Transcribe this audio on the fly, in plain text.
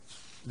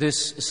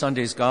This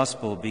Sunday's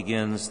Gospel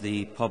begins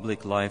the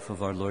public life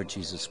of our Lord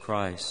Jesus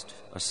Christ.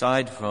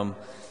 Aside from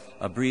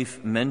a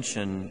brief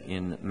mention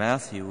in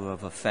Matthew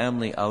of a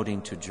family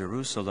outing to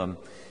Jerusalem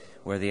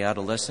where the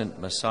adolescent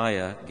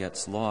Messiah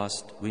gets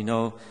lost, we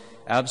know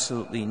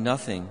absolutely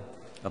nothing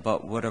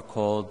about what are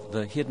called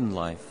the hidden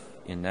life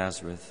in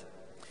Nazareth.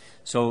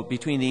 So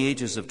between the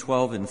ages of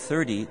 12 and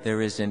 30,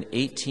 there is an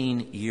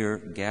 18-year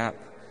gap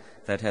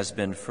that has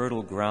been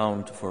fertile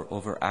ground for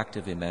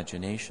overactive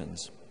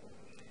imaginations.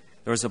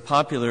 There was a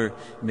popular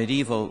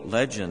medieval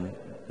legend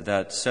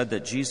that said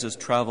that Jesus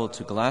traveled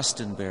to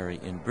Glastonbury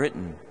in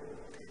Britain.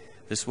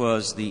 This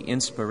was the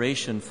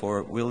inspiration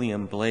for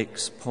William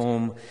Blake's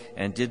poem,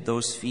 "And Did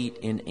Those Feet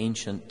in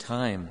Ancient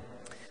Time?"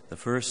 The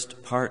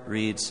first part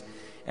reads,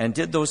 "And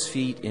did those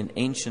feet in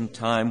ancient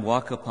time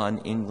walk upon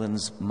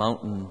England's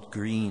mountain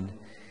green?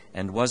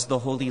 And was the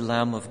Holy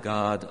Lamb of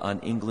God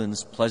on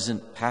England's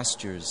pleasant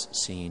pastures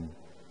seen?"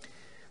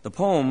 The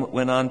poem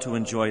went on to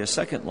enjoy a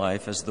second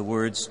life as the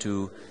words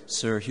to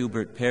Sir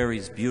Hubert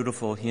Parry's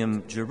beautiful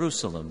hymn,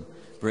 "Jerusalem,"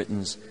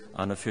 Britain's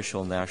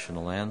unofficial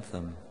national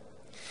anthem.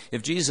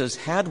 If Jesus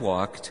had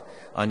walked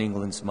on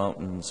England's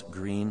mountains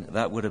green,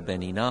 that would have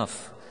been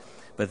enough.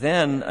 But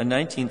then a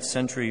 19th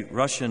century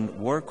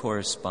Russian war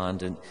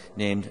correspondent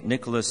named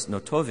Nicholas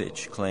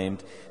Notovich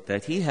claimed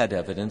that he had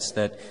evidence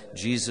that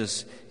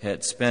Jesus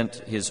had spent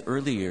his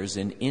early years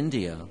in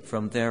India.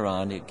 From there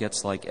on, it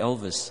gets like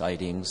Elvis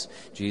sightings.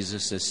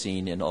 Jesus is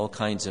seen in all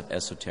kinds of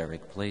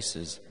esoteric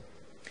places.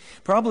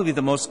 Probably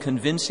the most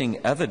convincing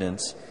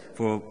evidence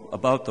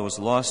about those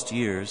lost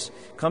years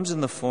comes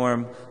in the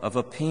form of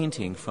a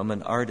painting from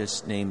an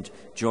artist named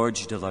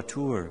Georges de la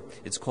Tour.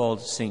 It's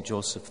called St.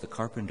 Joseph the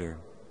Carpenter.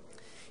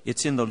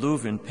 It's in the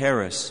Louvre in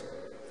Paris.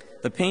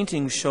 The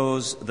painting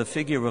shows the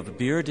figure of a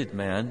bearded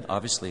man,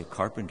 obviously a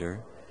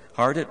carpenter,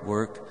 hard at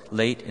work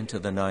late into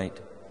the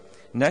night.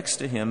 Next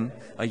to him,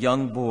 a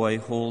young boy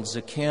holds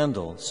a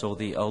candle so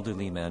the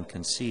elderly man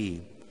can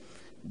see.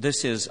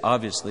 This is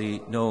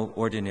obviously no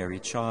ordinary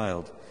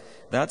child.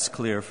 That's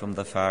clear from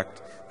the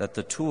fact that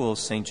the tool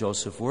St.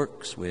 Joseph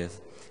works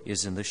with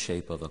is in the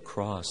shape of a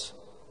cross.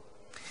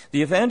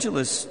 The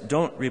evangelists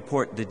don't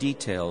report the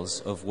details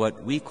of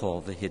what we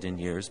call the hidden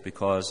years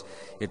because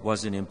it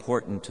wasn't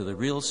important to the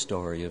real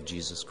story of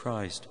Jesus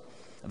Christ.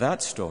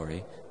 That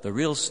story, the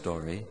real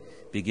story,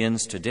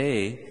 begins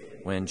today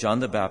when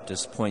John the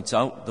Baptist points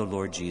out the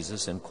Lord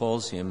Jesus and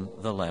calls him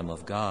the Lamb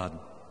of God.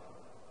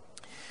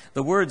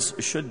 The words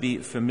should be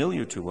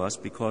familiar to us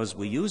because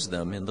we use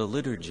them in the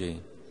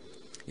liturgy.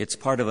 It's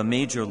part of a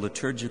major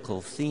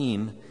liturgical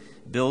theme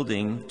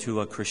building to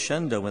a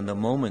crescendo in the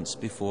moments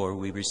before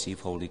we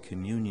receive Holy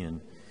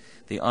Communion.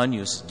 The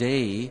Agnus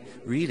Dei,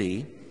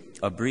 really,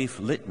 a brief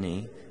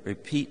litany,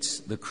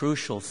 repeats the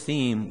crucial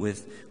theme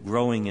with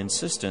growing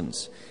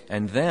insistence.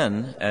 And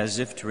then, as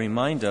if to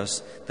remind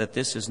us that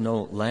this is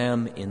no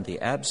lamb in the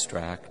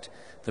abstract,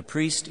 the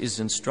priest is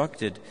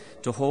instructed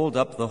to hold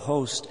up the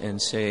host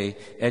and say,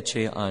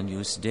 "Ecce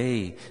Agnus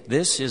Dei."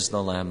 This is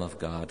the Lamb of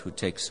God who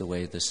takes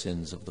away the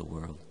sins of the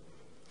world.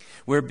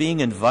 We're being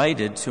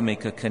invited to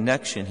make a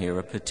connection here,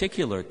 a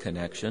particular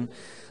connection,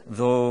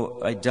 though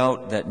I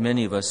doubt that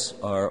many of us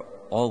are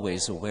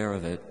always aware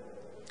of it.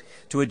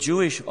 To a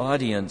Jewish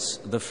audience,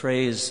 the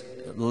phrase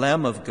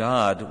Lamb of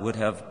God would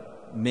have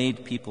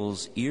made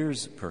people's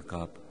ears perk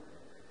up.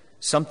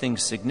 Something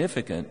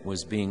significant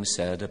was being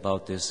said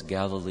about this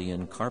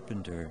Galilean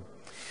carpenter.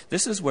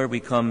 This is where we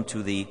come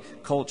to the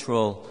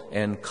cultural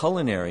and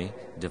culinary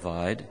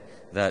divide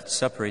that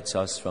separates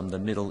us from the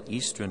Middle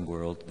Eastern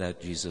world that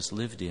Jesus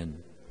lived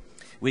in.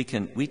 We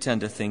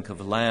tend to think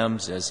of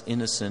lambs as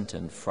innocent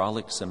and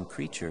frolicsome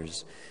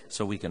creatures,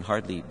 so we can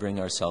hardly bring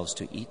ourselves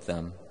to eat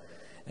them.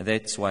 And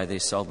that's why they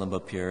seldom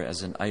appear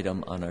as an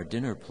item on our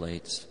dinner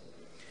plates.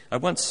 I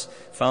once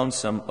found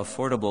some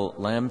affordable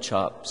lamb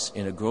chops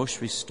in a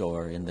grocery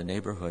store in the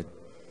neighborhood.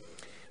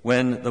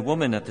 When the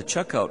woman at the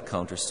checkout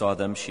counter saw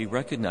them, she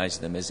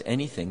recognized them as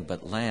anything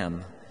but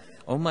lamb.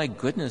 "Oh my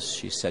goodness,"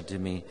 she said to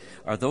me,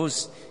 "are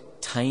those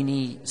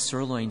tiny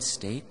sirloin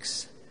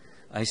steaks?"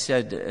 I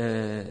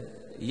said,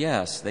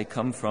 "Yes, they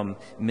come from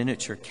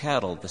miniature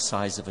cattle the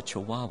size of a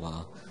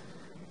chihuahua."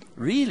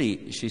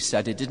 "Really?" she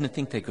said, "I didn't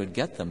think they could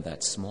get them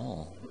that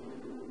small."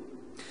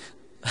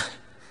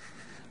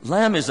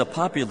 Lamb is a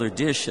popular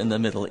dish in the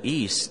Middle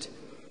East,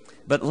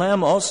 but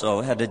lamb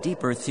also had a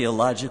deeper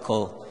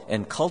theological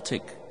and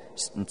cultic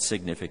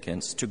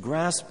significance. To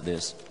grasp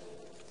this,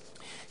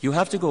 you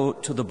have to go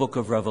to the book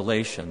of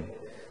Revelation,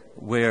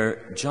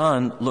 where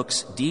John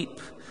looks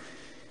deep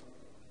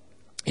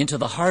into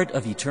the heart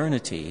of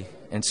eternity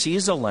and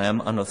sees a lamb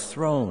on a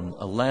throne,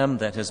 a lamb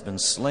that has been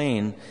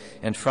slain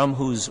and from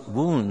whose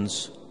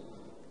wounds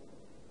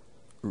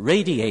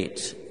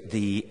radiate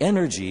the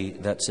energy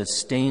that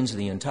sustains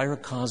the entire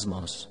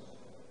cosmos.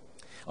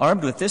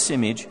 Armed with this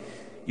image,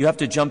 you have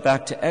to jump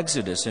back to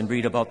Exodus and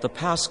read about the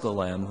Paschal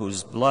Lamb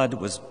whose blood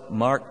was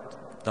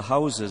marked the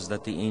houses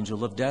that the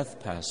angel of death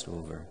passed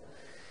over.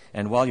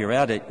 And while you're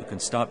at it, you can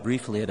stop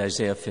briefly at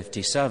Isaiah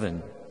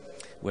 57.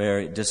 where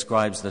it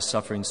describes the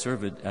suffering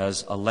servant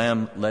as a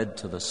lamb led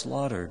to the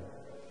slaughter.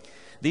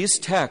 These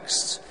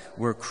texts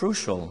were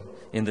crucial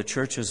in the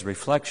Church's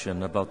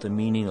reflection about the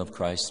meaning of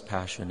Christ's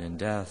passion and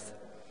death.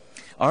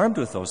 Armed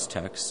with those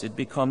texts, it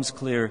becomes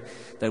clear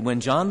that when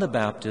John the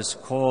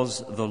Baptist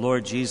calls the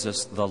Lord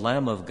Jesus the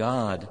Lamb of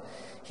God,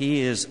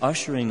 he is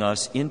ushering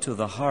us into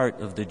the heart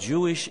of the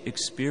Jewish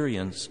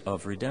experience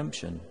of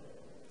redemption.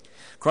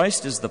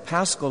 Christ is the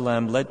Paschal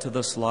Lamb led to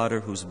the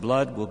slaughter, whose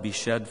blood will be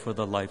shed for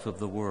the life of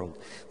the world,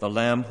 the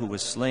Lamb who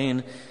was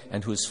slain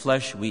and whose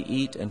flesh we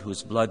eat and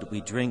whose blood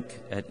we drink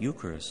at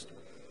Eucharist.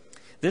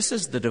 This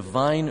is the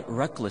divine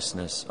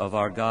recklessness of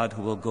our God,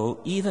 who will go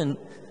even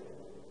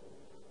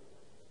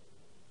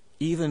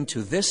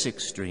to this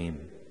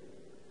extreme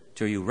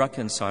to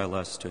reconcile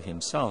us to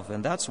himself.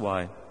 And that's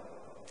why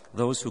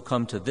those who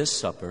come to this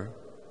supper,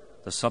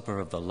 the supper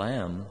of the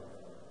Lamb,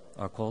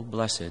 are called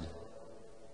blessed.